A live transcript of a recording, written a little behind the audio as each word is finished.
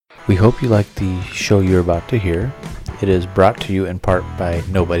We hope you like the show you're about to hear. It is brought to you in part by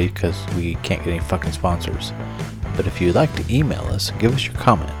nobody because we can't get any fucking sponsors. But if you'd like to email us and give us your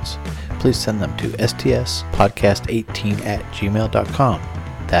comments, please send them to stspodcast18@gmail.com.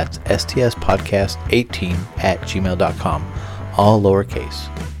 That's stspodcast18@gmail.com, all lowercase.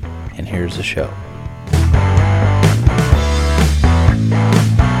 And here's the show.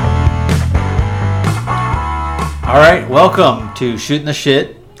 All right, welcome to Shooting the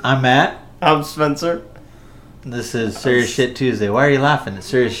Shit. I'm Matt. I'm Spencer. This is Serious Shit Tuesday. Why are you laughing? It's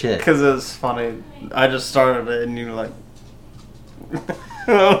serious shit. Because it was funny. I just started it and you were like...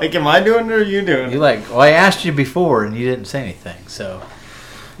 like, am I doing it or are you doing it? You well, I asked you before and you didn't say anything, so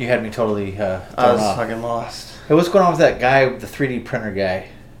you had me totally thrown off. Fucking lost. Hey, what's going on with that guy, the 3D printer guy?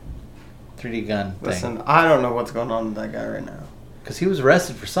 3D gun thing. Listen, I don't know what's going on with that guy right now. Because he was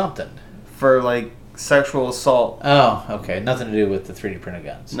arrested for something. For, like, sexual assault. Oh, okay. Nothing to do with the 3D printer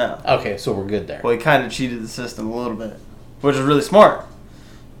guns. No. Okay, so we're good there. Well, he kind of cheated the system a little bit. Which is really smart.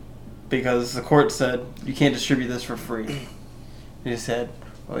 Because the court said, you can't distribute this for free. He said,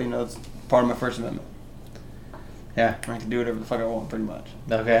 well, you know, it's part of my First Amendment. Yeah. I can do whatever the fuck I want, pretty much.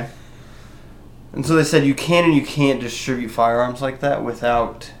 Okay. And so they said you can and you can't distribute firearms like that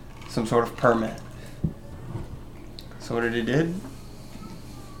without some sort of permit. So what did he did?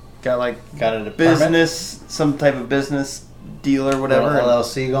 Got it a business, permit? Some type of business deal or whatever.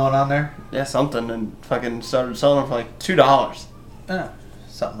 LLC going on there? Yeah, something, and fucking started selling them for like $2. Yeah,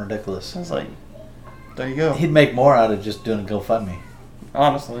 something ridiculous. I was like, there you go. He'd make more out of just doing a GoFundMe.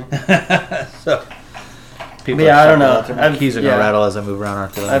 Honestly. So, people I don't know. My keys are going to rattle as I move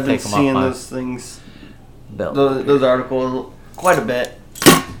around. I've been seeing those things, those articles quite a bit.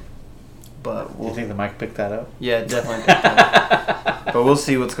 But do you think the mic picked that up? Yeah, definitely picked that up. But we'll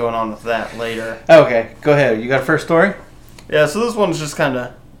see what's going on with that later. Okay, go ahead. You got a first story? Yeah, so this one's just kind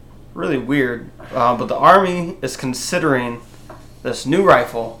of really weird. But the Army is considering this new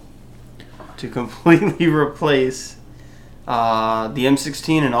rifle to completely replace the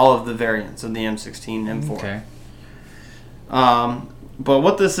M16 and all of the variants of the M16 M4. Okay. But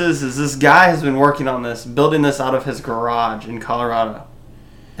what this is this guy has been working on this, building this out of his garage in Colorado.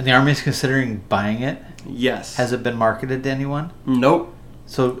 And the Army is considering buying it? Yes. Has it been marketed to anyone? Nope.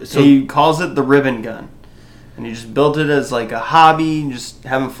 So he calls it the ribbon gun. And he just built it as like a hobby, just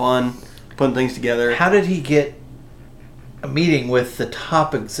having fun, putting things together. How did he get a meeting with the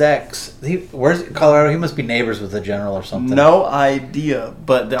top execs? Where's Colorado? He must be neighbors with the general or something. No idea.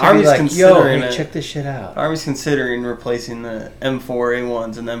 But the Army's considering it. Check this shit out. The Army's considering replacing the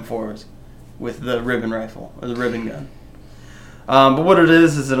M4A1s and M4s with the ribbon rifle, or the ribbon gun. But what it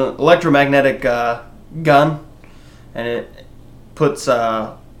is an electromagnetic gun, and it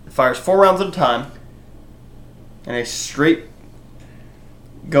fires 4 rounds at a time, and a straight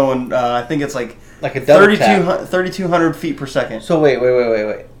going. I think it's like a 3,200 feet per second. So wait.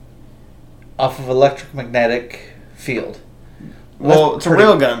 Off of electromagnetic field. Well, it's a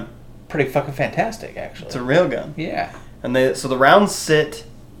rail gun. Pretty fucking fantastic, actually. It's a rail gun. Yeah. And so the rounds sit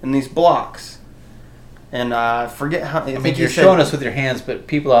in these blocks. And I forget how. I mean, you're showing us with your hands, but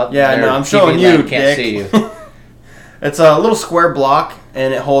people out there. Yeah, no, I'm showing you. Can't see you. It's a little square block,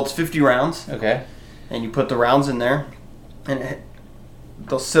 and it holds 50 rounds. Okay. And you put the rounds in there, and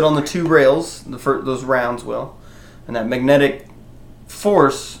they'll sit on the 2 rails. Those rounds will, and that magnetic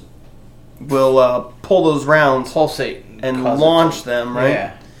force will pull those rounds, pulsate, and launch them. Right.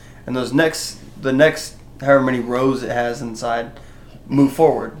 Yeah. And the next however many rows it has inside, move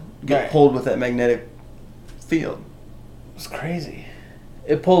forward, get pulled with that magnetic field. It's crazy.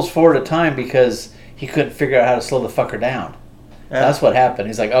 It pulls forward a time because he couldn't figure out how to slow the fucker down. Yeah. That's what happened.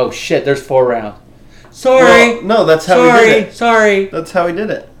 He's like, oh shit, there's 4 rounds. Sorry. Well, no, that's how he did it. Sorry. That's how he did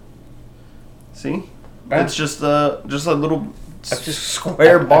it. See? Right. It's just a little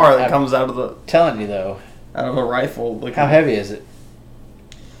square bar that comes out of the... Telling you though. Out of a rifle. How heavy is it?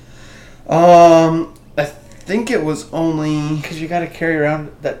 I think it was only... Because you got to carry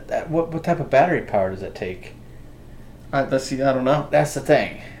around that what type of battery power does it take? I don't know. That's the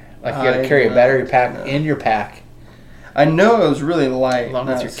thing. Like you got to carry a battery pack in your pack. I know it was really light. Along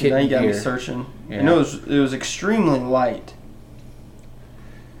with your kit now you got gear. Me searching. Yeah. I know it was extremely light.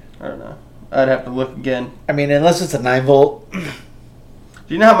 I don't know. I'd have to look again. I mean, unless it's a 9-volt. Do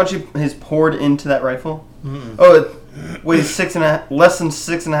you know how much he's poured into that rifle? Mm-mm. Oh, it weighs less than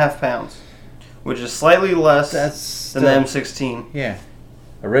 6.5 pounds, which is slightly less than the M16. Yeah,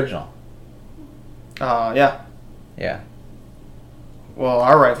 original. Yeah. Yeah. Well,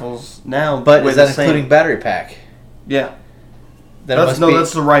 our rifles now. But is that including battery pack? Yeah. Then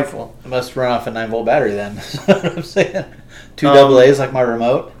that's the rifle. It must run off a 9-volt battery then. That's what I'm saying. 2 AA's like my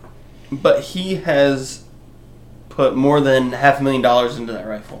remote. But he has put more than $500,000 into that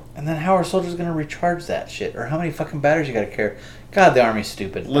rifle. And then how are soldiers going to recharge that shit? Or how many fucking batteries you got to carry? God, the Army's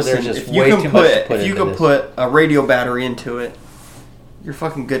stupid. Listen, There's just if you way can too put, much to put if you into could this. put a radio battery into it, you're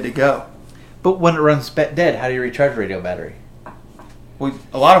fucking good to go. But when it runs dead, how do you recharge a radio battery? Well,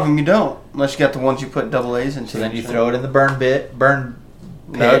 a lot of them you don't, unless you got the ones you put double A's into. So then you throw it in the burn pit,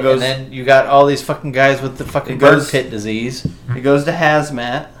 No, it goes- and then you got all these fucking guys with the fucking It burn goes- pit disease. It goes to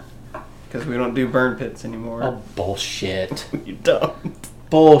hazmat, because we don't do burn pits anymore. Oh, bullshit. You don't.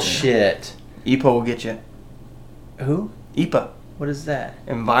 Bullshit. EPA will get you. Who? EPA. What is that?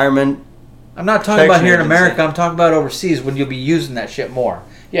 Environment. I'm not talking about Protection here in Agency. America. I'm talking about overseas when you'll be using that shit more.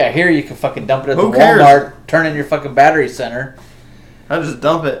 Yeah, here you can fucking dump it at Who the cares? Walmart, turn in your fucking battery center I just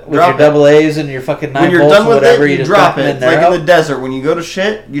dump it. with Drop your it. double A's and your fucking 9 When you're volts done or with whatever. it, you just drop dump them it. in It's like there. in the desert. When you go to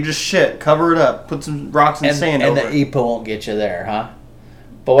shit, you just shit. Cover it up. Put some rocks and sand and over the it. EPA won't get you there, huh?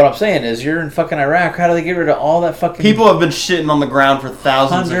 But what I'm saying is, you're in fucking Iraq. How do they get rid of all that fucking People have been shitting on the ground for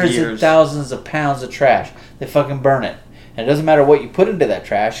thousands of hundreds years. and thousands of pounds of trash? They fucking burn it. And it doesn't matter what you put into that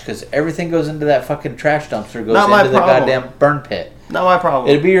trash, because everything goes into that fucking trash dumpster, goes Not my into the problem. goddamn burn pit. Not my problem.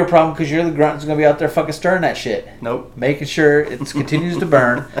 It'd be your problem because you're the grunt who's going to be out there fucking stirring that shit. Nope. Making sure it continues to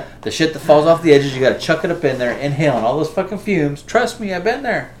burn. The shit that falls off the edges, you got to chuck it up in there, inhaling all those fucking fumes. Trust me, I've been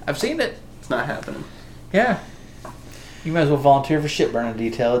there. I've seen it. It's not happening. Yeah. You might as well volunteer for shit burning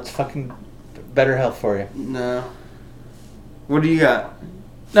detail. It's fucking better health for you. No. What do you got?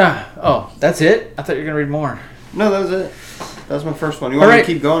 Oh, that's it? I thought you were going to read more. No, that was it. That was my first one. You want me Alright.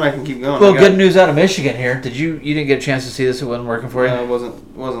 to keep going? I can keep going. Well, good news out of Michigan here. You didn't get a chance to see this? It wasn't working for you? No, it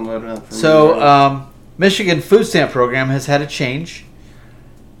wasn't loading up for me. So, Michigan food stamp program has had a change,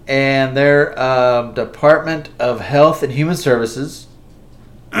 and their Department of Health and Human Services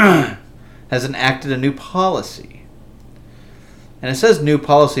has enacted a new policy. And it says new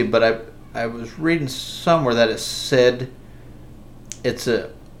policy, but I was reading somewhere that it said it's a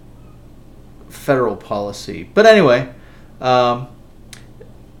federal policy. But anyway, the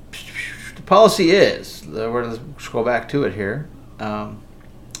policy is, we're going to scroll back to it here,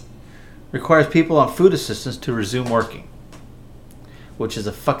 requires people on food assistance to resume working, which is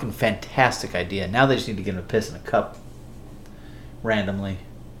a fucking fantastic idea. Now they just need to get them a piss in a cup randomly.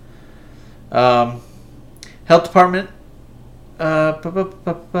 Health Department,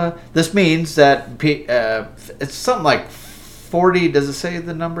 this means that it's something like 40, does it say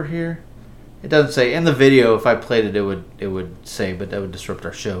the number here? It doesn't say. In the video, if I played it, it would say, but that would disrupt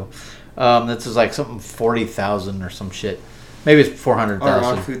our show. This is like something 40,000 or some shit. Maybe it's 400,000. Are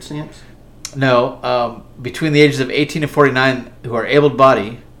on food stamps? No, between the ages of 18 and 49 who are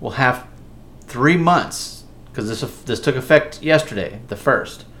able-bodied will have 3 months, because this took effect yesterday, the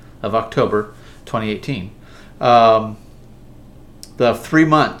 1st of October, 2018. They'll have 3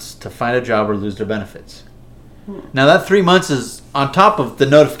 months to find a job or lose their benefits. Now that 3 months is on top of the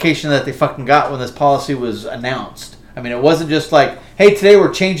notification that they fucking got when this policy was announced. I mean, it wasn't just like, hey, today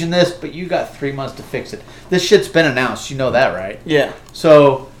we're changing this, but you got 3 months to fix it. This shit's been announced. You know that, right? Yeah.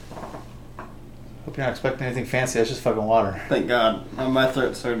 So, hope you're not expecting anything fancy. That's just fucking water. Thank God. My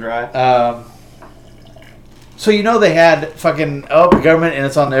throat's so dry. So you know they had fucking the government, and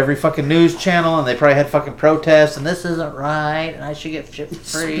it's on every fucking news channel, and they probably had fucking protests, and this isn't right, and I should get shit free.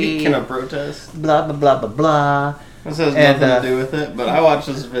 Speaking of protests, blah blah blah blah blah. this has And, nothing to do with it, but I watched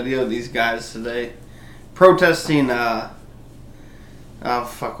this video of these guys today protesting, what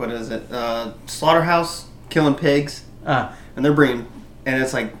is it? Slaughterhouse, killing pigs, and they're bringing, and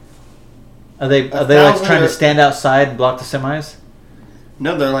it's like, Are they like 1,000 trying or- to stand outside and block the semis?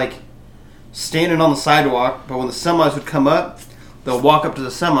 no, they're like standing on the sidewalk, but when the semis would come up, they'll walk up to the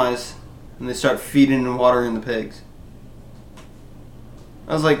semis and they start feeding and watering the pigs.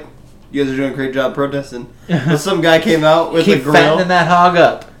 I was like, you guys are doing a great job protesting. But some guy came out with Keep a grill fattening that hog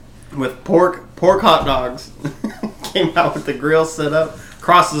up. with pork hot dogs. Came out with the grill set up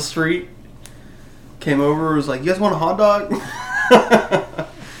across the street. Came over, was like, you guys want a hot dog?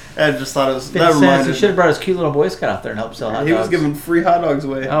 I just thought it was, that 50 cents. He reminded should me. have brought his cute little Boy Scout out there and helped sell hot dogs. He was giving free hot dogs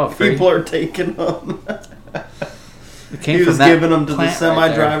away. Oh, free? People are taking them. It came He from was that giving them to the plant semi right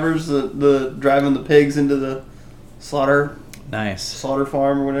there. drivers, the driving the pigs into the slaughter Nice.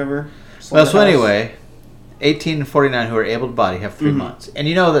 farm or whatever. Well, so Slaughterhouse. anyway, 18 and 49 who are able-bodied have 3 months, and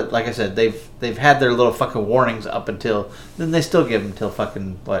you know that, like I said, they've had their little fucking warnings up until then. They still give them till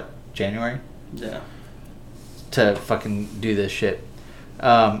fucking what, January, Yeah. to fucking do this shit.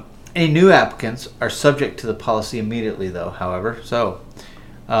 Any new applicants are subject to the policy immediately, though. However,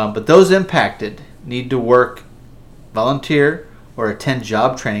 but those impacted need to work, volunteer, or attend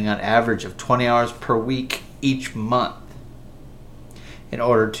job training on average of 20 hours per week each month. in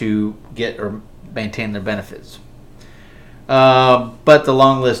order to get or maintain their benefits. But the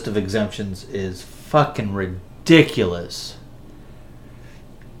long list of exemptions is fucking ridiculous.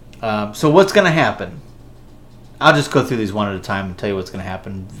 So what's going to happen? I'll just go through these one at a time and tell you what's going to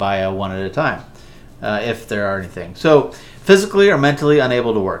happen via one at a time, if there are anything. So, physically or mentally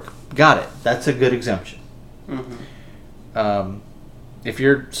unable to work. Got it. That's a good exemption. Mm-hmm. If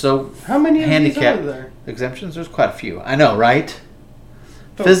you're so how many handicapped of these are there? Exemptions, there's quite a few. I know, right?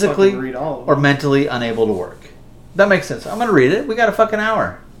 Don't Physically read all of or them. mentally unable to work. That makes sense. I'm going to read it. We got a fucking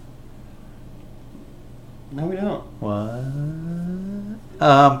hour. No, we don't. What?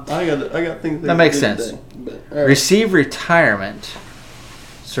 I got things That makes sense. today, but, all right. Receive retirement,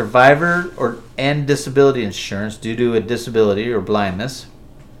 survivor and disability insurance due to a disability or blindness,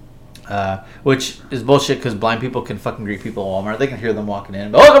 which is bullshit because blind people can fucking greet people at Walmart. They can hear them walking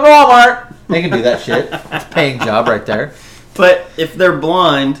in. Welcome to Walmart! They can do that shit. It's a paying job right there. But if they're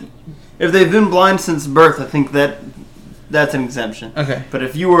blind, if they've been blind since birth, I think that's an exemption. Okay. But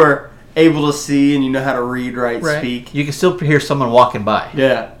if you were able to see and you know how to read, write, speak, You can still hear someone walking by.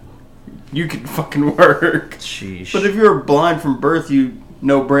 yeah, you could fucking work. Sheesh. But if you're blind from birth, you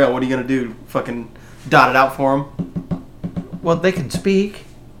know Braille. What are you gonna do? Fucking dot it out for them? Well, they can speak.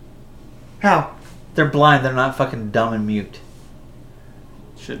 How? They're blind. They're not fucking dumb and mute.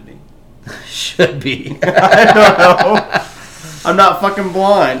 Should be. Should be. I don't know. I'm not fucking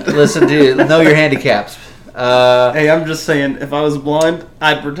blind. Listen, dude. Know your handicaps. Hey, I'm just saying, if I was blind,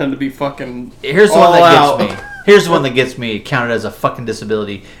 I'd pretend to be fucking Here's the all one that out. gets me. Here's the one that gets me counted as a fucking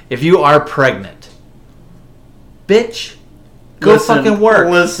disability. If you are pregnant, bitch, go fucking work.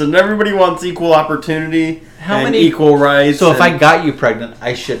 Listen, everybody wants equal opportunity How and many- equal rights. So if I and- got you pregnant,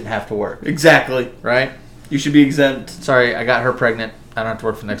 I shouldn't have to work, Exactly. right? You should be exempt. Sorry, I got her pregnant. I don't have to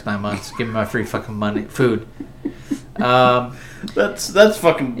work for the next 9 months. Give me my free fucking money, food. That's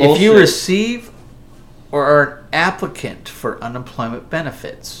fucking bullshit. If you receive or are an applicant for unemployment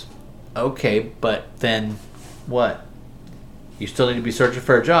benefits, okay, but then what? You still need to be searching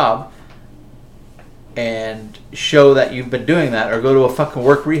for a job and show that you've been doing that, or go to a fucking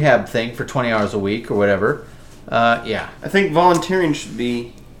work rehab thing for 20 hours a week or whatever. Yeah. I think volunteering should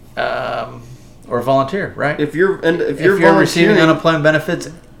be. Or volunteer, right? If you're receiving volunteering- unemployment benefits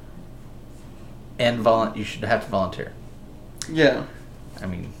and you should have to volunteer. Yeah. I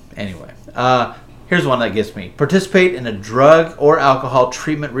mean, anyway. Here's one that gets me. Participate in a drug or alcohol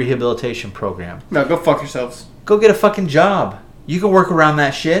treatment rehabilitation program. No, go fuck yourselves. Go get a fucking job. You can work around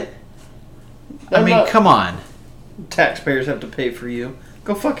that shit. I mean, come on. Taxpayers have to pay for you.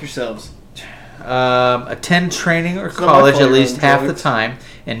 Go fuck yourselves. Attend training or It's not my college fault at you're least on half the drugs. time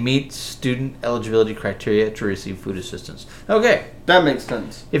and meet student eligibility criteria to receive food assistance. Okay. That makes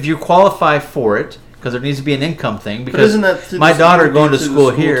sense. If you qualify for it, because there needs to be an income thing, But because isn't that through my the daughter school- going to through the school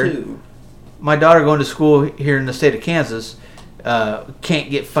here, too? my daughter going to school here in the state of Kansas can't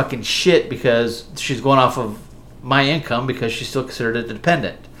get fucking shit because she's going off of my income because she's still considered a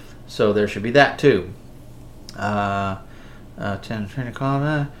dependent. So there should be that too.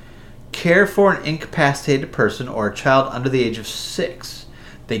 Care for an incapacitated person or a child under the age of 6.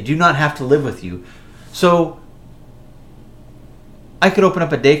 They do not have to live with you. So I could open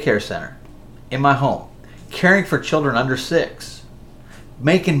up a daycare center in my home, caring for children under 6,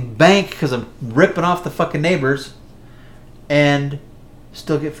 making bank because I'm ripping off the fucking neighbors, and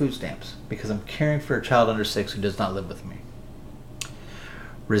still get food stamps because I'm caring for a child under 6 who does not live with me.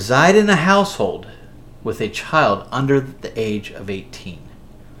 Reside in a household with a child under the age of 18.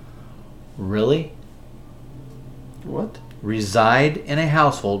 Really? What? Reside in a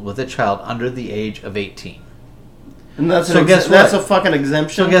household with a child under the age of 18. And that's So guess that's what? a fucking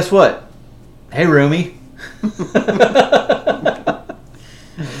exemption. So guess what? Hey, roomie.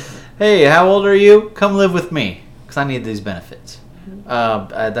 Hey, how old are you? Come live with me, because I need these benefits.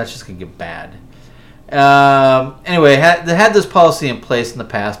 That's just going to get bad. Anyway, they had this policy in place in the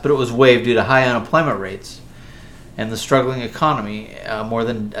past, but it was waived due to high unemployment rates and the struggling economy more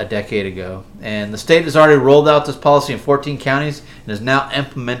than a decade ago. And the state has already rolled out this policy in 14 counties and has now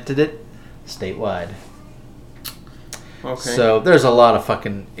implemented it statewide. Okay. So there's a lot of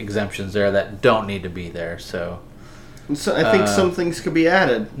fucking exemptions there that don't need to be there. So I think some things could be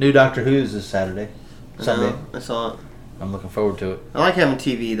added. new Doctor Who's this Saturday, Sunday. I saw it. I'm looking forward to it. I like having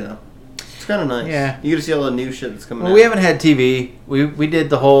TV though. It's kind of nice. Yeah. You get to see all the new shit that's coming Well, out. we haven't had TV. We did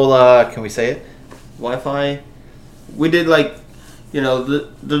the whole. Can we say it? Wi-Fi. We did the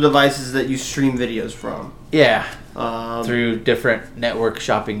devices that you stream videos from. Yeah, Um, through different network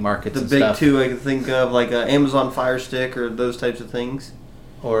shopping markets the and big stuff. two I can think of, like Amazon Fire Stick or those types of things.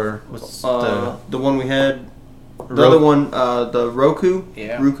 Or what's The one we had The other one, the Roku.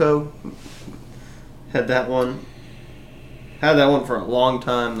 Yeah. Ruko. Had that one. Had that one for a long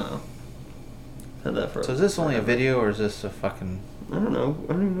time though. Had that for. So is this only a video or is this a fucking? I don't know.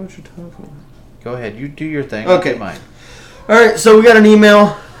 I don't even know what you're talking about. Go ahead. You do your thing. Okay. I'll do mine. All right. So we got an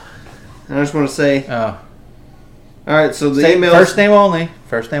email. And I just want to say. Oh. All right. So the Say email. first name only.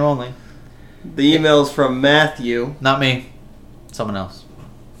 First name only. The email's from Matthew. Not me. Someone else.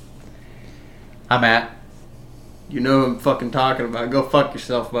 Hi, Matt. You know who I'm fucking talking about. Go fuck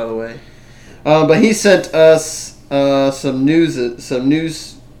yourself, by the way. But he sent us some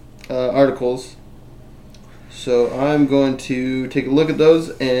news articles. So I'm going to take a look at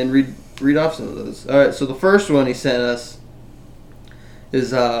those and read off some of those. All right. So the first one he sent us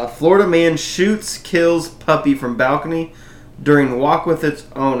is Florida man shoots, kills puppy from balcony during walk with its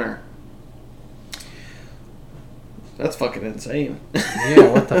owner. That's fucking insane.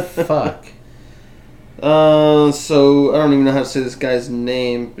 Yeah, what the fuck? So I don't even know how to say this guy's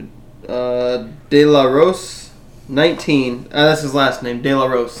name. But, De La Rose, 19. That's his last name, De La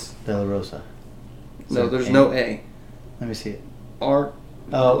Rose. De La Rosa. No, there's no A. Let me see it. R.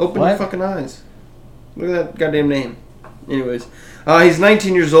 Oh, Open what? your fucking eyes. Look at that goddamn name. Anyways, he's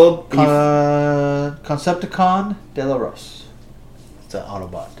 19 years old. Concepticon De La Rose. It's an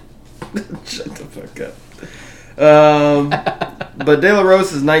Autobot. Shut the fuck up. But De La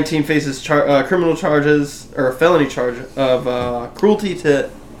Rose is 19, faces criminal charges or a felony charge of cruelty to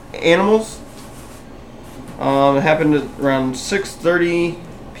animals. It happened at around 6:30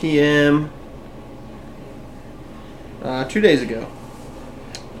 p.m. 2 days ago.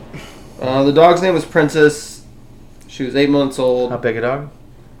 The dog's name was Princess. She was 8 months old. How big a dog?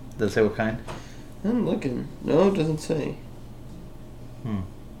 Does it say what kind? I'm looking. No, it doesn't say.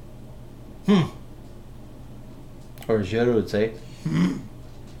 Or as Yoda would say.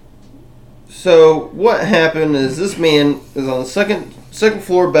 So what happened is this man is on the second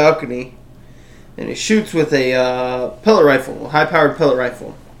floor balcony, and he shoots with a pellet rifle, a high-powered pellet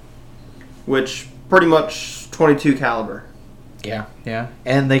rifle, which pretty much 22 caliber. Yeah. Yeah.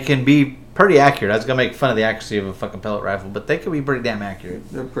 And they can be pretty accurate. I was gonna make fun of the accuracy of a fucking pellet rifle, but they can be pretty damn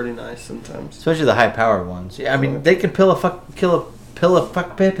accurate. They're pretty nice sometimes. Especially the high-powered ones. Yeah, I mean, they can kill a pepe.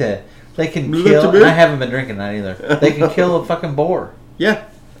 They can kill. And I haven't been drinking that either. They can kill a fucking boar. Yeah,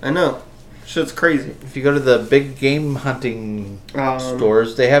 I know. Shit's crazy. If you go to the big game hunting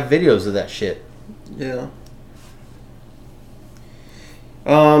stores, they have videos of that shit. Yeah.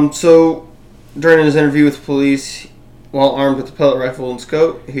 So during his interview with police, while armed with a pellet rifle and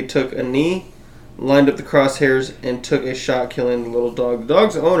scope, he took a knee, lined up the crosshairs, and took a shot, killing the little dog. The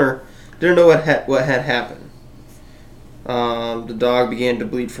dog's owner didn't know what had happened. The dog began to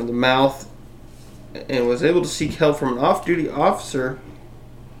bleed from the mouth and was able to seek help from an off-duty officer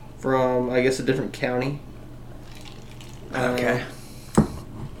from, I guess, a different county. Okay.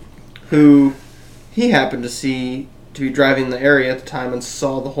 Who he happened to be driving in the area at the time and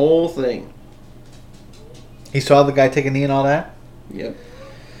saw the whole thing. He saw the guy take a knee and all that? Yep.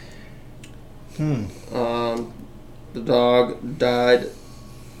 The dog died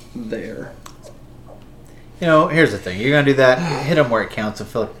there. You know, here's the thing. You're going to do that, hit him where it counts and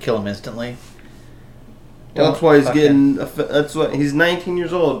kill him instantly. That's why he's 19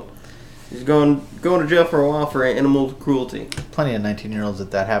 years old. He's going to jail for a while for animal cruelty. Plenty of 19-year-olds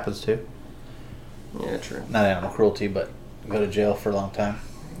that happens to. Yeah, true. Not animal cruelty, but go to jail for a long time.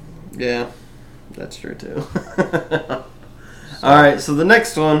 Yeah, that's true too. Alright, so the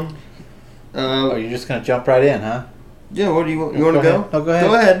next one. You're just going to jump right in, huh? Yeah, what do you want? You want to go? No, go ahead.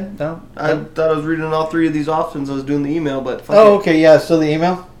 Go ahead. No. I thought I was reading all three of these off since I was doing the email, but fuck it. Okay, yeah, so the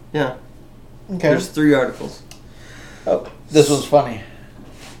email? Yeah. Okay. There's 3 articles. Oh, this one's funny.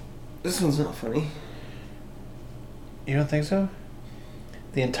 This one's not funny. You don't think so?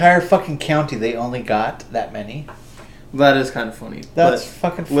 The entire fucking county, they only got that many. That is kind of funny. That's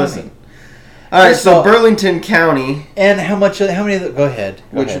fucking funny. Listen. Alright, so Burlington County. And how many of the... Go ahead.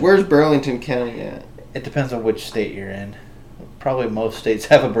 Go ahead. Where's Burlington County at? It depends on which state you're in. Probably most states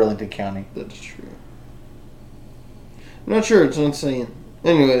have a Burlington County. That's true. I'm not sure. It's not saying.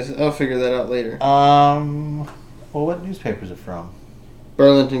 Anyways, I'll figure that out later. Well, what newspaper is it from?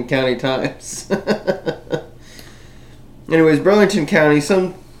 Burlington County Times. Anyways, Burlington County,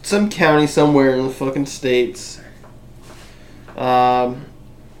 some county somewhere in the fucking States,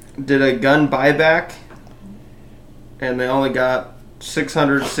 did a gun buyback, and they only got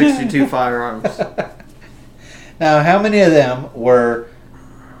 662 firearms. Now, how many of them were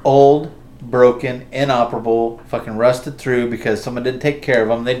old, broken, inoperable, fucking rusted through because someone didn't take care of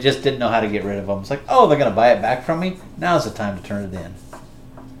them? They just didn't know how to get rid of them. It's like, oh, they're going to buy it back from me? Now's the time to turn it in.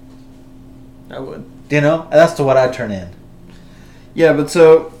 I would. You know, that's what I turn in. Yeah, but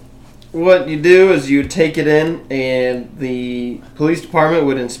so what you do is you take it in, and the police department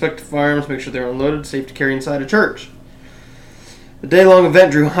would inspect the firearms, make sure they're unloaded, safe to carry inside a church. The day-long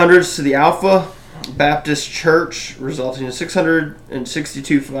event drew hundreds to the Alpha Baptist Church, resulting in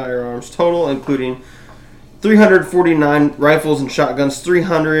 662 firearms total, including 349 rifles and shotguns,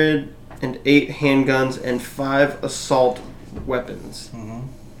 308 handguns, and 5 assault weapons.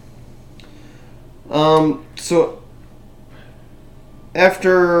 So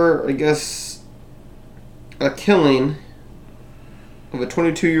after, I guess, a killing of a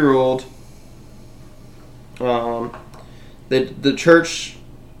 22-year-old, the church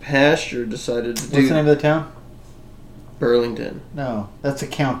pastor decided to do... What's the name of the town? Burlington. No, that's a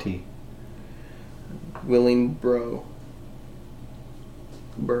county. Willingboro.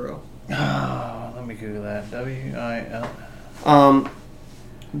 Borough. Oh, let me Google that. W-I-L.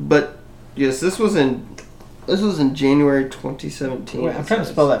 But yes, this was in January 2017. Wait, I'm trying to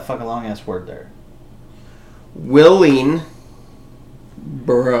spell that fucking long ass word there. Willingboro.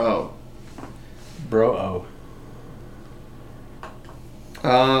 Bro-o.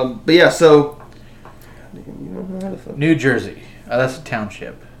 But yeah, so you don't know how to fuck. New Jersey. That's a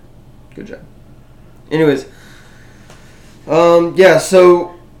township. Good job. Anyways, yeah,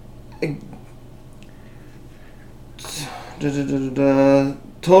 so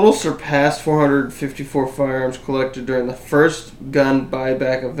total surpassed 454 firearms collected during the first gun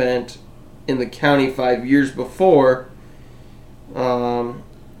buyback event in the county 5 years before, at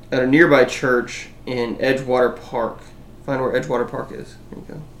a nearby church in Edgewater Park. Find where Edgewater Park is. There you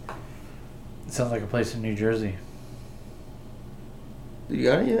go. It sounds like a place in New Jersey. You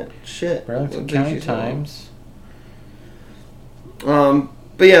got it yet? Shit. Burlington County Times. But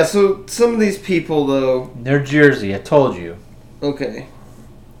yeah, so some of these people, though... New Jersey, I told you. Okay.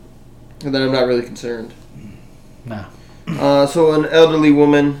 And then I'm not really concerned. No. So an elderly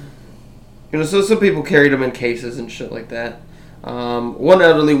woman... so some people carried them in cases and shit like that. One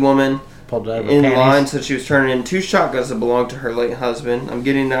elderly woman Pulled out of her in panties. line said she was turning in 2 shotguns that belonged to her late husband. I'm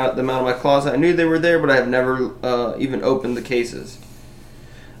getting them out of my closet. I knew they were there, but I have never even opened the cases.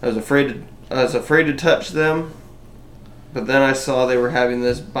 I was afraid to touch them, but then I saw they were having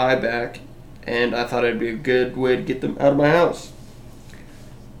this buyback, and I thought it'd be a good way to get them out of my house.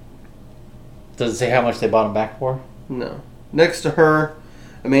 Does it say how much they bought them back for? No. Next to her,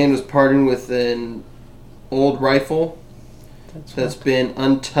 a man was parting with an old rifle that's been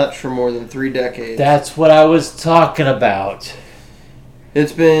untouched for more than 3 decades. That's what I was talking about.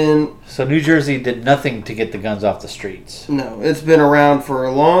 It's been... So New Jersey did nothing to get the guns off the streets. No, it's been around for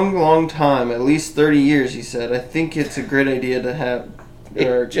a long, long time, at least 30 years, he said. I think it's a great idea to have...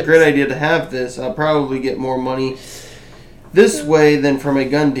 this. I'll probably get more money this way than from a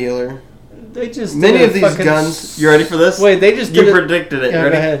gun dealer. They just Many of these guns... You ready for this? Wait, they just You did predicted it. Yeah,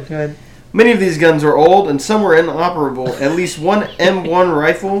 Ready? Go ahead. Many of these guns are old, and some were inoperable. At least one M1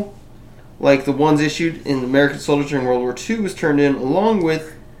 rifle, like the ones issued in American soldiers during World War II, was turned in, along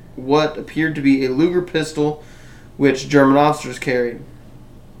with what appeared to be a Luger pistol, which German officers carried.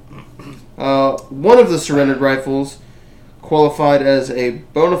 One of the surrendered rifles qualified as a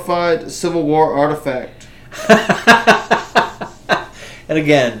bona fide Civil War artifact. And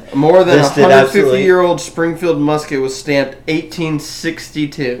again, A more than this did absolutely- 150-year-old Springfield musket was stamped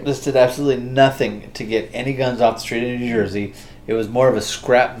 1862. this did absolutely nothing to get any guns off the street in New Jersey. It was more of a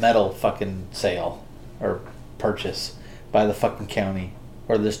scrap metal fucking sale or purchase by the fucking county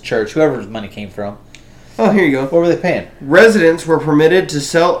or this church, whoever's money came from. Oh, here you go. What were they paying? Residents were permitted to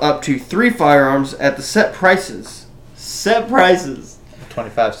sell up to 3 firearms at the set prices. Set prices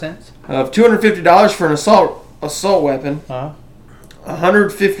 25 cents? of $250 for an assault weapon, Uh-huh.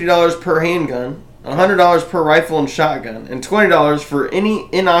 $150 per handgun, $100 per rifle and shotgun, and $20 for any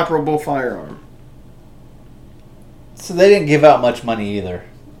inoperable firearm. So they didn't give out much money either.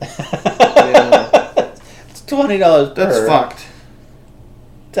 Yeah. It's $20 per. That's fucked.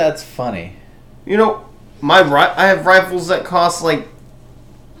 That's funny. You know, I have rifles that cost like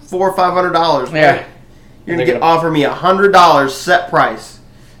 $400 or $500. Yeah. Right? You're gonna offer me $100 set price.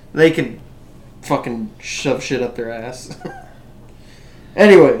 They can fucking shove shit up their ass.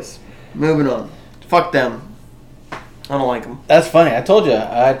 Anyways, moving on. Fuck them. I don't like them. That's funny. I told you.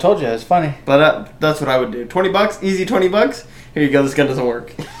 It's funny. But that's what I would do. $20, easy $20. Here you go. This gun doesn't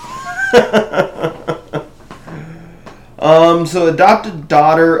work. So adopted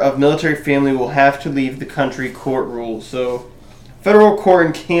daughter of military family will have to leave the country, court rules. So federal court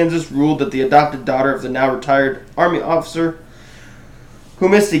in Kansas ruled that the adopted daughter of the now retired Army officer who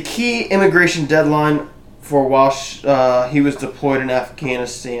missed a key immigration deadline for while he was deployed in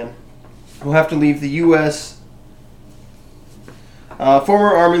Afghanistan will have to leave the U.S.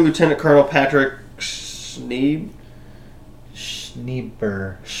 Former Army Lieutenant Colonel Patrick Schreiber.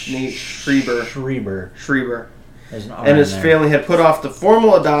 There's an R And in his there. family had put off the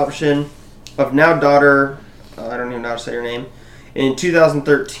formal adoption of now daughter, I don't even know how to say her name, in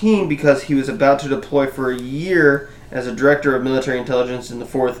 2013 because he was about to deploy for a year as a director of military intelligence in the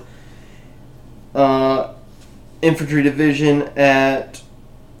 4th Infantry Division at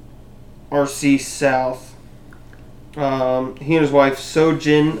RC South. He and his wife, So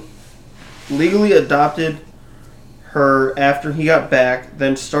Jin, legally adopted her after he got back,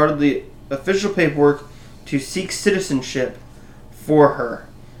 then started the official paperwork to seek citizenship for her.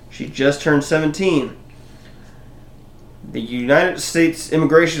 She just turned 17. The United States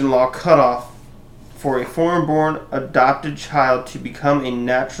immigration law cutoff for a foreign-born adopted child to become a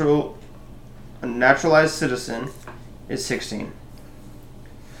naturalized citizen is 16.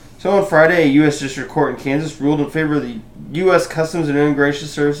 So on Friday, a U.S. District Court in Kansas ruled in favor of the U.S. Customs and Immigration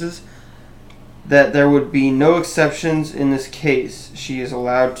Services that there would be no exceptions in this case. She is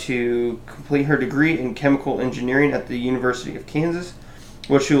allowed to complete her degree in chemical engineering at the University of Kansas,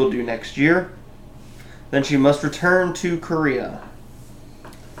 which she will do next year. Then she must return to Korea.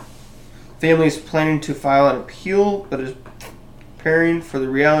 Family is planning to file an appeal, but is preparing for the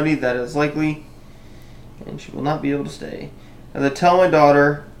reality that is likely, and she will not be able to stay. As I tell my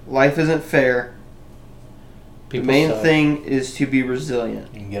daughter, life isn't fair. People the main suck. thing is to be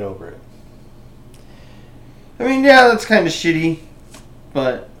resilient. You can get over it. I mean, yeah, that's kind of shitty,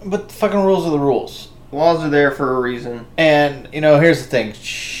 but But the fucking rules are the rules. laws are there for a reason. And, here's the thing.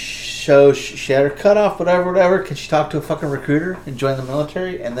 So she had her cut off, whatever. Can she talk to a fucking recruiter and join the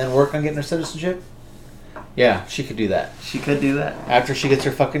military and then work on getting her citizenship? Yeah, she could do that. She could do that. After she gets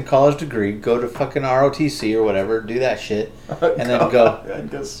her fucking college degree, go to fucking ROTC or whatever, do that shit, and then go.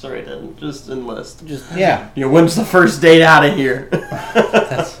 I'd go straight in, just enlist. Yeah. When's the first date out of here?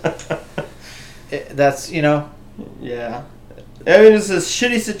 That's Yeah. I mean, it's a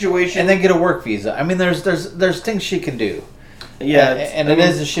shitty situation. and then get a work visa. I mean, there's things she can do. Yeah, and it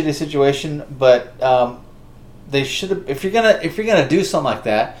is a shitty situation, but they should have. If you're gonna do something like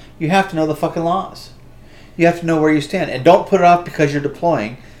that, you have to know the fucking laws. You have to know where you stand, and don't put it off because you're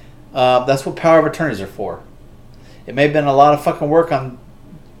deploying. That's what power of attorneys are for. It may have been a lot of fucking work on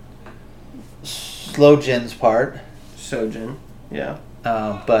Slojin's part, Sojin. Yeah.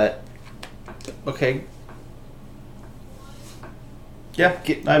 but okay, Yeah.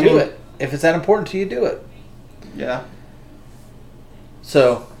 do it. If it's that important to you, do it. Yeah.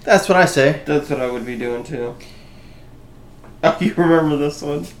 So that's what I say. That's what I would be doing too. Oh, you remember this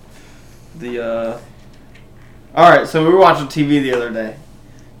one? Alright, so we were watching TV the other day.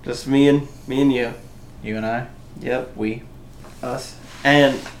 Just me and you. You and I, Yep. we. Us.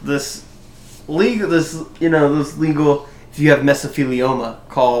 And this legal, if you have mesothelioma,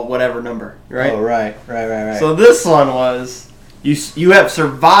 call whatever number, right? Oh, right. So this one was, you have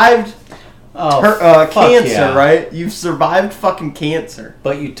survived fuck cancer, yeah. right? You've survived fucking cancer.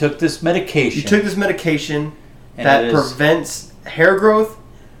 But you took this medication. You took this medication And that it is- prevents hair growth,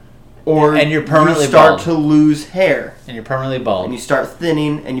 or And you're permanently you start bald. to lose hair, and you're permanently bald. and you start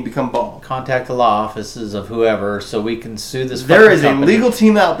thinning, and you become bald. Contact the law offices of whoever so we can sue this There fucking is a company. legal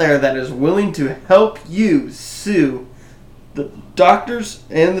team out there that is willing to help you sue the doctors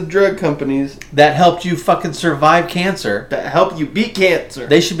and the drug companies that helped you fucking survive cancer. that help you beat cancer.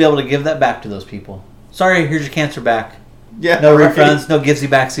 They should be able to give that back to those people. Sorry, here's your cancer back. Yeah, No right. refunds, no givesy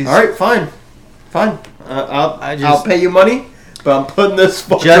backsies. All right, fine. I'll just- pay you money, but I'm putting this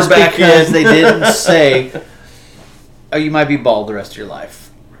fucker Just back because in. they didn't say, oh, you might be bald the rest of your life.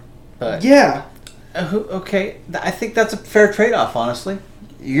 But Yeah, okay, I think that's a fair trade-off, honestly.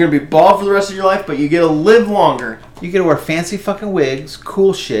 you're gonna be bald for the rest of your life, but you get to live longer. You get to wear fancy fucking wigs,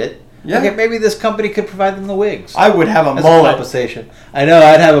 cool shit. Yeah. Okay, maybe this company could provide them the wigs. I would have a As a mullet. compensation. I know,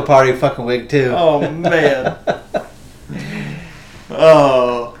 I'd have a party fucking wig too. Oh man.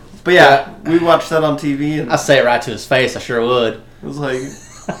 Oh, but yeah, we watched that on TV, and I'll say it right to his face, I sure would. it was like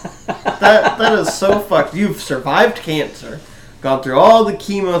that is so fucked. You've survived cancer, gone through all the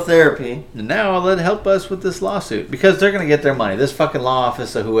chemotherapy. And now let it help us with this lawsuit. Because they're going to get their money. This fucking law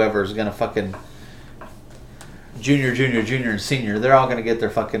office of whoever is going to fucking... Junior, and senior. They're all going to get their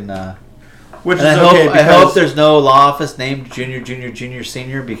fucking... Which and is I hope, okay I because hope there's no law office named junior,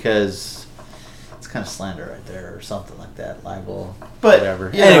 senior, because it's kind of slander right there or something like that. Libel, but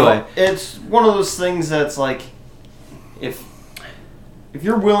whatever. you Anyway. know, it's one of those things that's like, if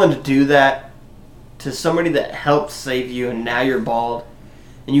you're willing to do that to somebody that helped save you, and now you're bald,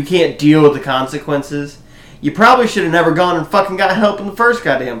 and you can't deal with the consequences, you probably should have never gone and fucking got help in the first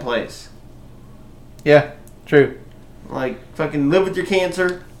goddamn place. Yeah, true. Like, fucking live with your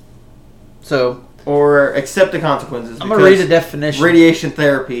cancer So, or accept the consequences. I'm going to read a definition. Radiation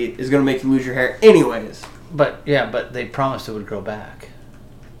therapy is going to make you lose your hair anyways. But they promised it would grow back.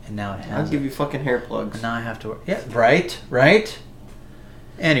 And now it I'll hasn't. give you fucking hair plugs. And now I have to work. Yeah, right?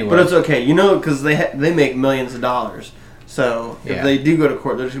 Anyway. But it's okay, because they make millions of dollars. So if they do go to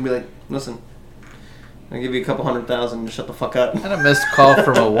court, they're just going to be like, listen, I'll give you a couple $100,000 to shut the fuck up. I had a missed call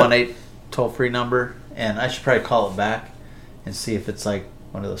from a 1-8 toll-free number, and I should probably call it back and see if it's like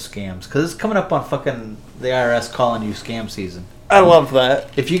one of those scams. Because it's coming up on fucking the IRS calling you scam season. I love that.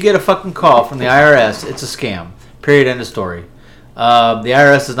 If you get a fucking call from the IRS, it's a scam. Period. End of story. The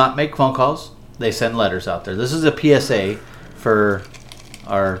IRS does not make phone calls. They send letters out there. This is a PSA for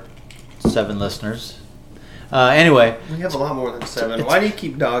our 7 listeners. Anyway. We have a lot more than 7. Why do you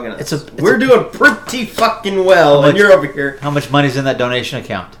keep dogging us? We're doing pretty fucking well, and you're over here. How much money's in that donation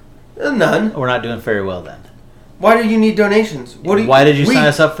account? None. We're not doing very well then. Why do you need donations? Why did you sign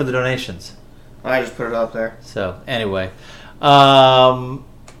us up for the donations? I just put it up there. So, anyway. But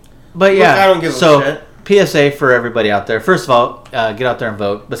yeah. Look, I don't give a shit. PSA for everybody out there. First of all, get out there and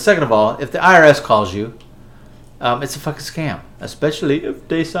vote. But second of all, if the IRS calls you, it's a fucking scam. Especially if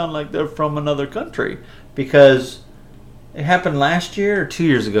they sound like they're from another country. Because it happened last year or 2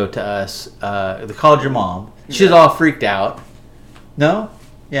 years ago to us. They called your mom. She was all freaked out. No?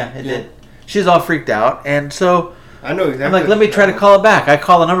 Yeah, it did. She was all freaked out. And so I know exactly. I'm like, let me try to call it back. I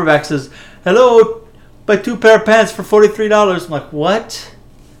call the number back. Says, hello, buy 2 pair of pants for $43. I'm like, what?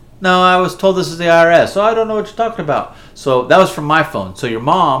 No, I was told this is the IRS. So I don't know what you're talking about. So that was from my phone. So your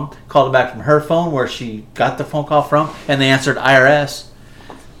mom called it back from her phone where she got the phone call from. And they answered IRS.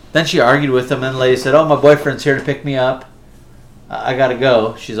 Then she argued with them. And the lady said, oh, my boyfriend's here to pick me up. I got to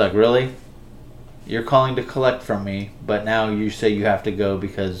go. She's like, really? You're calling to collect from me. But now you say you have to go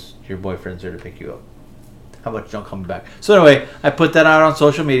because your boyfriend's here to pick you up. How about you don't call me back? So anyway, I put that out on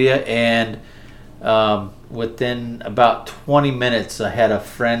social media, and within about 20 minutes, I had a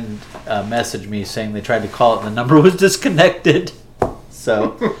friend message me saying they tried to call it and the number was disconnected.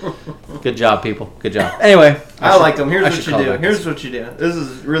 So, good job, people. Good job. Anyway, I like them. Here's what you do. Here's what you do. This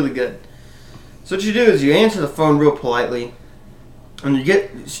is really good. So what you do is you answer the phone real politely, and you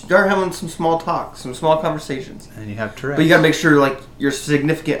start having some small talk, some small conversations. And you have Tourette's. But you got to make sure like your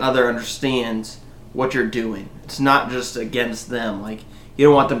significant other understands what you're doing. It's not just against them. Like, you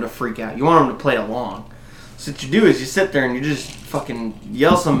don't want them to freak out. You want them to play along. So what you do is you sit there and you just fucking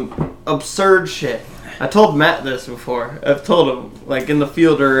yell some absurd shit. I told Matt this before. I've told him, like in the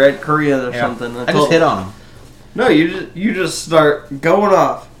field or at Korea or something. I just hit on him. No, you just start going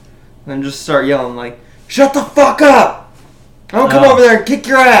off. And then just start yelling like, shut the fuck up! I'm gonna come over there and kick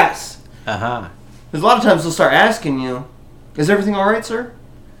your ass! Uh-huh. Because a lot of times they'll start asking you, is everything alright, sir?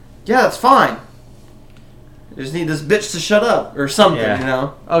 Yeah, that's fine. I just need this bitch to shut up or something, you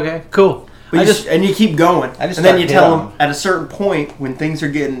know. Okay, cool. And you keep going. and then you tell them at a certain point when things are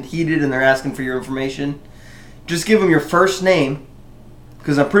getting heated and they're asking for your information, just give them your first name,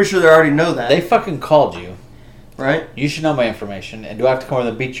 because I'm pretty sure they already know that. They fucking called you. Right? You should know my information. And do I have to come over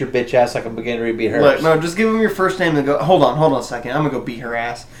and beat your bitch ass like I'm beginning to beat hers? Look, no, just give them your first name and go, hold on a second. I'm going to go beat her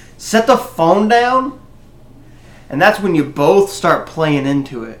ass. Set the phone down, and that's when you both start playing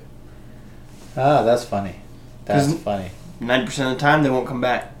into it. Ah, that's funny. That's funny. 90% of the time, they won't come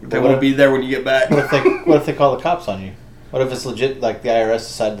back. They won't be there when you get back. What if they call the cops on you? What if it's legit, like the IRS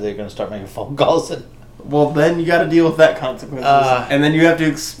decided they're going to start making phone calls? Well, then you got to deal with that consequences. And then you have to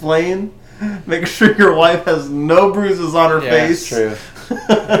explain, make sure your wife has no bruises on her face. That's true.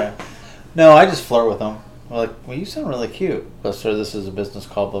 Yeah. No, I just flirt with them. I'm like, well, you sound really cute. Well, sir, this is a business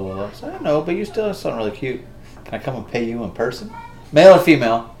call, blah, blah, blah. So, I know, but you still sound really cute. Can I come and pay you in person? Male or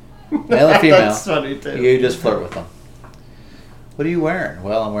female? Male or female? That's funny, too. You just flirt with them. What are you wearing?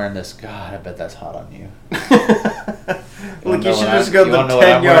 Well, I'm wearing this. God, I bet that's hot on you. Look, you should just go the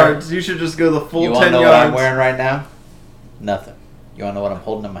 10 yards. You should just go the full 10 yards. You want to know what I'm wearing right now? Nothing. You want to know what I'm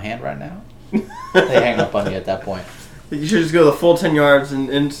holding in my hand right now? They hang up on you at that point. You should just go the full 10 yards, and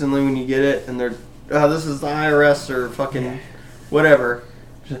instantly when you get it, and they're, this is the IRS or fucking whatever.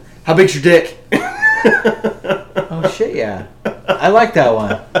 How big's your dick? Oh, shit, yeah. I like that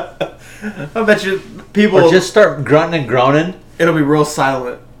one. I bet you people... Or just start grunting and groaning. It'll be real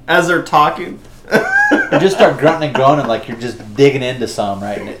silent as they're talking. Or just start grunting and groaning like you're just digging into some,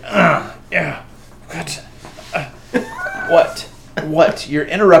 right? Yeah. What? What? You're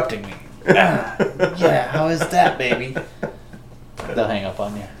interrupting me. Yeah, how is that, baby? They'll hang up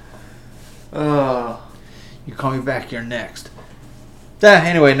on you. You call me back, you're next.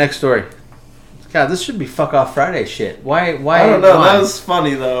 Anyway, next story. God, this should be fuck off Friday shit. Why? I don't know. That was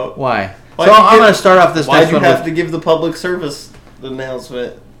funny though. Why? So I'm going to start off this Why'd next you one have with, to give the public service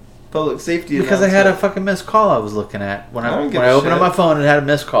announcement? Public safety because I had a announcement? fucking missed call I was looking at. When I I don't give when a I opened up shit. my phone, it had a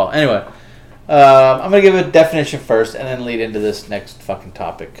missed call. Anyway, I'm going to give a definition first and then lead into this next fucking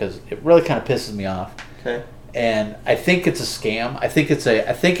topic because it really kind of pisses me off. Okay. And I think it's a scam. I think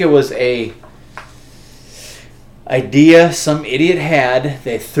it was a idea some idiot had.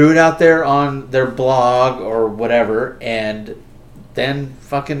 They threw it out there on their blog or whatever, and then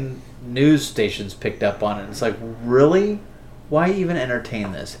fucking news stations picked up on it. It's like, really? Why even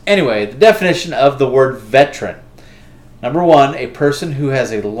entertain this? Anyway, the definition of the word veteran. Number one, a person who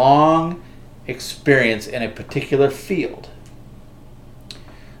has a long experience in a particular field.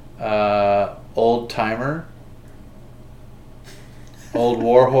 Old timer. Old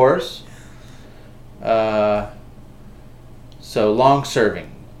war horse. So long serving.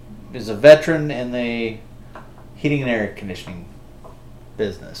 Is a veteran in the heating and air conditioning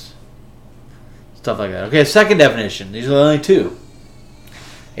business. Stuff like that. Okay, second definition. These are the only two.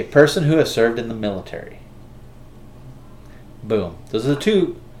 A person who has served in the military. Boom. Those are the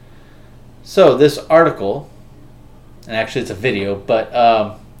two. So this article, and actually it's a video,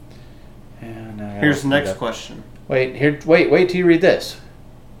 but Here's the next question. Wait till you read this.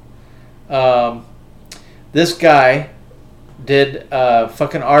 This guy did a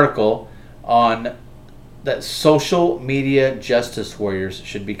fucking article on that social media justice warriors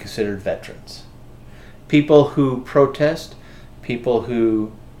should be considered veterans. People who protest, people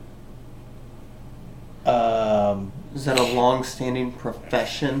who Is that a long-standing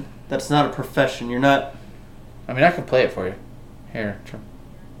profession? That's not a profession. You're not... I mean, I can play it for you. Here.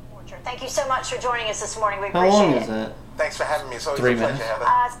 Thank you so much for joining us this morning. We How appreciate long it. is that? Thanks for having me. It's always 3 a pleasure, minutes.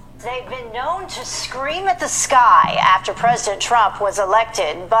 Heather. They've been known to scream at the sky after President Trump was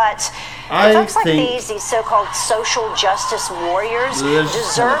elected, but I folks like think- these social justice warriors, This-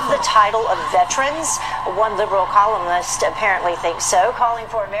 deserve the title of veterans. One liberal columnist apparently thinks so, calling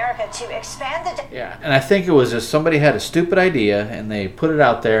for America to expand the... Yeah, and I think it was just somebody had a stupid idea and they put it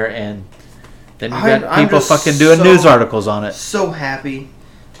out there, and then you got I'm people just fucking doing so- news articles on it. So happy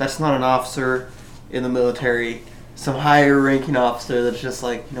that's not an officer in the military, some higher ranking officer that's just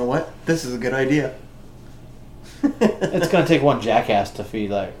like, you know what, this is a good idea. It's gonna take one jackass to feed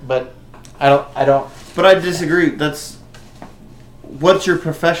but I don't. But I disagree. What's your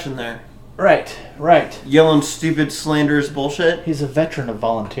profession there? Right. Yelling stupid, slanderous bullshit? He's a veteran of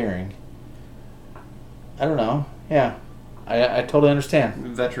volunteering. I don't know. Yeah, I totally understand.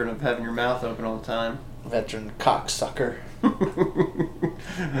 Veteran of having your mouth open all the time. Veteran cocksucker.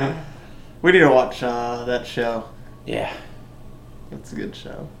 We need to watch that show. Yeah. It's a good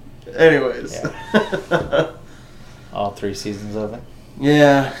show. Anyways. Yeah. All 3 seasons of it.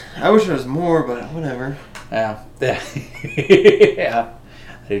 Yeah, I wish there was more, but whatever. Yeah. Yeah.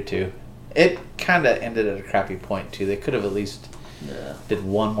 I do too. It kind of ended at a crappy point too. They could have at least did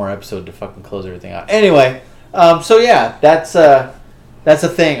one more episode to fucking close everything out. Anyway, so yeah, that's a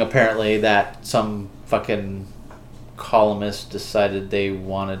thing apparently that some fucking columnist decided they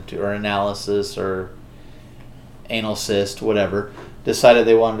wanted to, or analysis or anal cyst, whatever, decided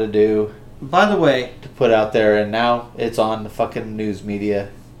they wanted to do. By the way, To put out there, and now it's on the fucking news media.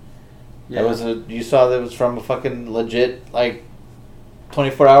 yeah, You saw that it was from a fucking legit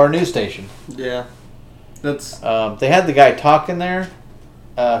 24-hour news station. yeah, that's They had the guy talking there,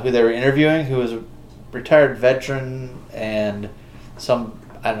 who they were interviewing, who was a retired veteran and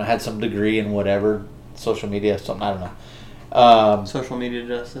had some degree in whatever, social media, something, I don't know. social media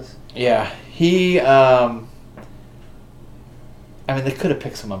justice. Yeah, he, they could have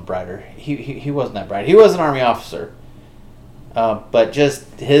picked someone brighter. He wasn't that bright. He was an Army officer. But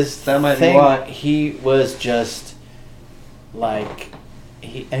just his That might be thing, why. he was just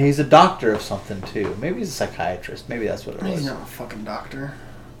and he's a doctor of something too. Maybe he's a psychiatrist. Maybe that's what it was. He's not a fucking doctor.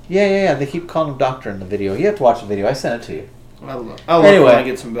 Yeah. They keep calling him doctor in the video. You have to watch the video. I sent it to you. I'll look when I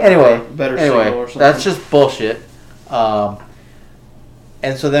get some better signal or something. That's just bullshit.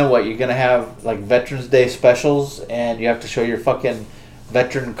 And so then what? You're gonna have Veterans Day specials, and you have to show your fucking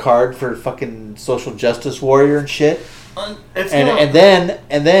veteran card for fucking social justice warrior and shit. And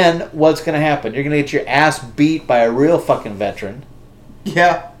then what's gonna happen? You're gonna get your ass beat by a real fucking veteran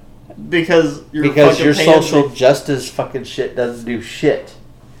yeah, because your pansy. social justice fucking shit doesn't do shit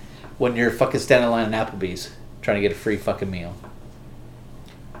when you're fucking standing in line at Applebee's trying to get a free fucking meal.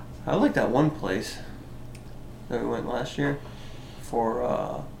 I like that one place that we went last year for.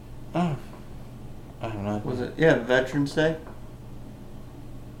 I don't know. Was it Veterans Day?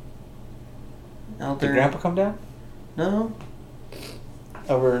 Out Did there. Grandpa come down No.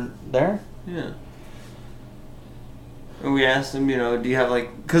 over there? Yeah. And we asked him, do you have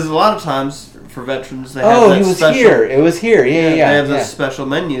because a lot of times for veterans they have Oh, that he was special, here. It was here. Yeah. They have yeah. those special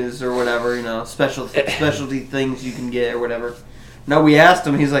menus or whatever, specialty things you can get or whatever. No, we asked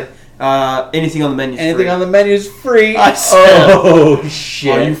him. He's like, anything on the menu. Anything free. on the menu is free. I said, oh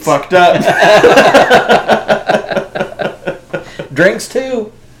shit! Oh, you fucked up. Drinks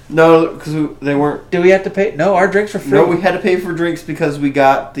too. No, because they weren't. Do we have to pay? No, our drinks were free. No, we had to pay for drinks because we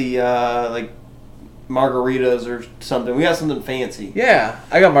got the margaritas or something. We got something fancy. Yeah,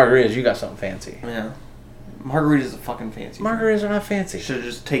 I got margaritas. You got something fancy. Yeah, margaritas are fucking fancy. Margaritas are not fancy. Should have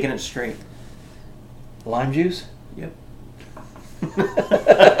just taken it straight. Lime juice. Yep.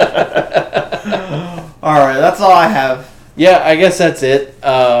 All right, that's all I have. Yeah, I guess that's it.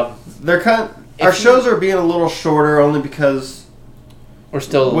 They're our shows are being a little shorter only because we're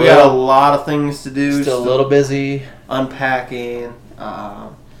still we got a lot of things to do. Still a little busy. Unpacking.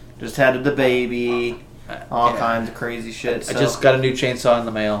 Just had the baby. All kinds of crazy shit. I just got a new chainsaw in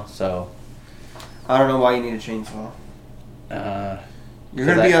the mail, so I don't know why you need a chainsaw. You're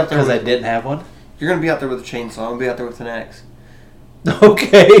gonna be out there because I didn't have one. You're gonna be out there with a chainsaw. I'm gonna be out there with an axe.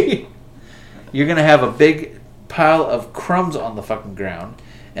 Okay. You're gonna have a big pile of crumbs on the fucking ground,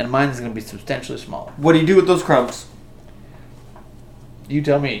 and mine's gonna be substantially smaller. What do you do with those crumbs? You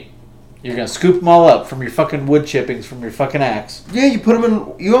tell me. You're gonna scoop them all up from your fucking wood chippings from your fucking axe. Yeah, you put them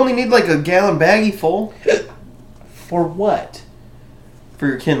in. You only need like a gallon baggie full. For what? For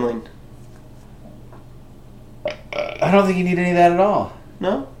your kindling. I don't think you need any of that at all.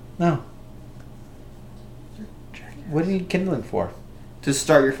 No. No. What do you need kindling for? To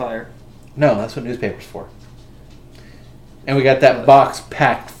start your fire. No, that's what newspaper's for. And we got that box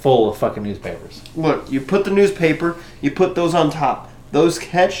packed full of fucking newspapers. Look, you put the newspaper. You put those on top. Those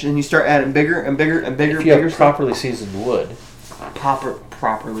catch, and you start adding bigger and bigger and bigger. If you bigger have properly seasoned wood.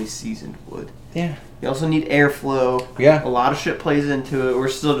 Properly seasoned wood. Yeah. You also need airflow. Yeah. A lot of shit plays into it. We're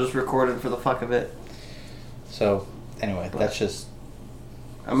still just recording for the fuck of it. So, anyway, that's just...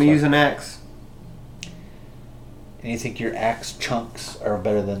 I'm going to use an axe. And you think your axe chunks are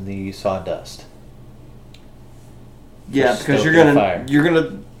better than the sawdust? Yeah, because are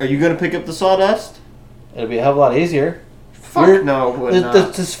you gonna pick up the sawdust? It'll be a hell of a lot easier. Fuck no, it would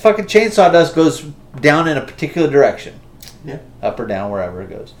not. This fucking chainsaw dust goes down in a particular direction. Yeah. Up or down, wherever it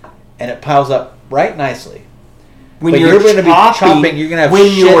goes. And it piles up right nicely. When but you're going to be chopping, you're going to have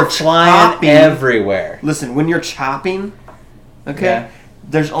shit flying everywhere. Listen, when you're chopping, okay,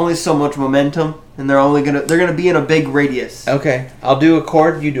 there's only so much momentum, and they're gonna be in a big radius. Okay, I'll do a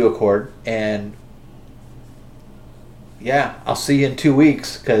cord, you do a cord, and yeah, I'll see you in 2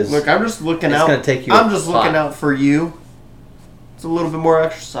 weeks. Cause look, I'm just looking out. It's going to take you. I'm just looking out for you. It's a little bit more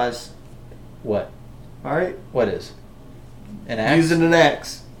exercise. What? All right. What is? An axe? Using an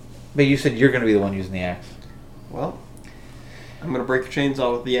axe. But you said you're going to be the one using the axe. Well, I'm going to break your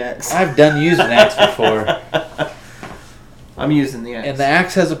chainsaw with the axe. I've done use an axe before. I'm using the axe. And the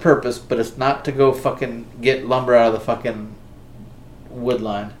axe has a purpose, but it's not to go fucking get lumber out of the fucking wood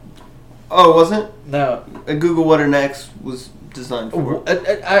line. Oh, it wasn't? No. Google what an axe was designed for.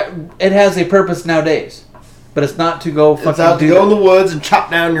 It has a purpose nowadays. But it's not to go fucking it's out to go in the woods and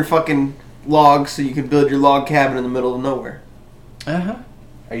chop down your fucking logs so you can build your log cabin in the middle of nowhere. Uh-huh.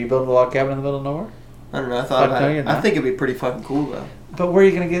 Are you building a log cabin in the middle of nowhere? I don't know. I thought about it. I think it'd be pretty fucking cool, though. But where are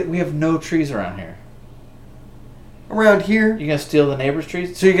you going to get... We have no trees around here. Around here? You're going to steal the neighbor's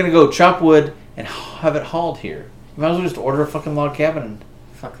trees? So you're going to go chop wood and have it hauled here. You might as well just order a fucking log cabin and...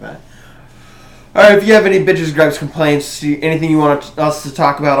 Fuck that. Alright, if you have any bitches, gripes, complaints, anything you want us to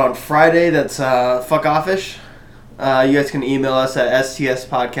talk about on Friday that's fuck offish, you guys can email us at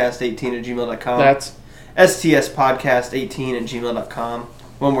stspodcast18@gmail.com. That's stspodcast18@gmail.com.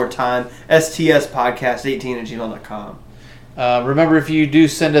 One more time, stspodcast18@gmail.com. Remember, if you do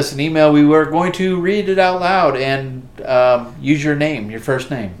send us an email, we were going to read it out loud and use your name, your first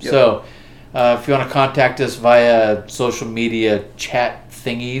name. Yep. So if you want to contact us via social media chat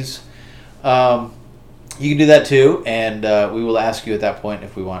thingies, you can do that too, and we will ask you at that point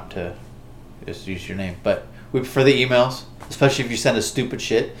if we want to just use your name. But we prefer the emails, especially if you send us stupid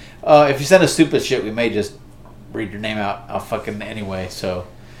shit. If you send us stupid shit, we may just read your name out fucking anyway. So,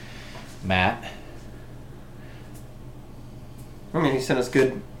 Matt. I mean, he sent us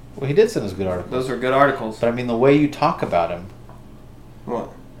good... Well, he did send us good articles. Those were good articles. But I mean, the way you talk about him...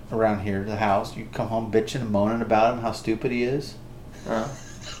 What? Around here, the house, you come home bitching and moaning about him, how stupid he is. He hasn't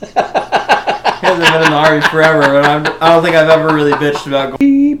been in the Army forever, but I don't think I've ever really bitched about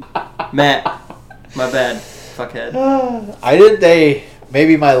Matt. My bad. Fuckhead. I didn't.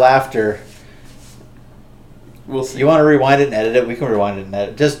 Maybe my laughter. We'll see. You want to rewind it and edit it? We can rewind it and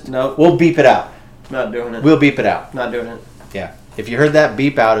edit. Just nope. We'll beep it out. Not doing it. We'll beep it out. Not doing it. Yeah. If you heard that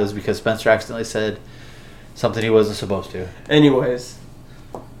beep out, it was because Spencer accidentally said something he wasn't supposed to. Anyways.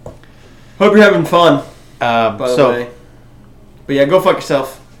 Hope you're having fun, by the way. But yeah, go fuck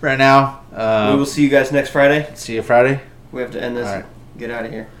yourself. Right now, We will see you guys next Friday. see you Friday. We have to end this. All right. Get out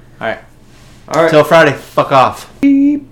of here. All right. All right. Till Friday. Fuck off.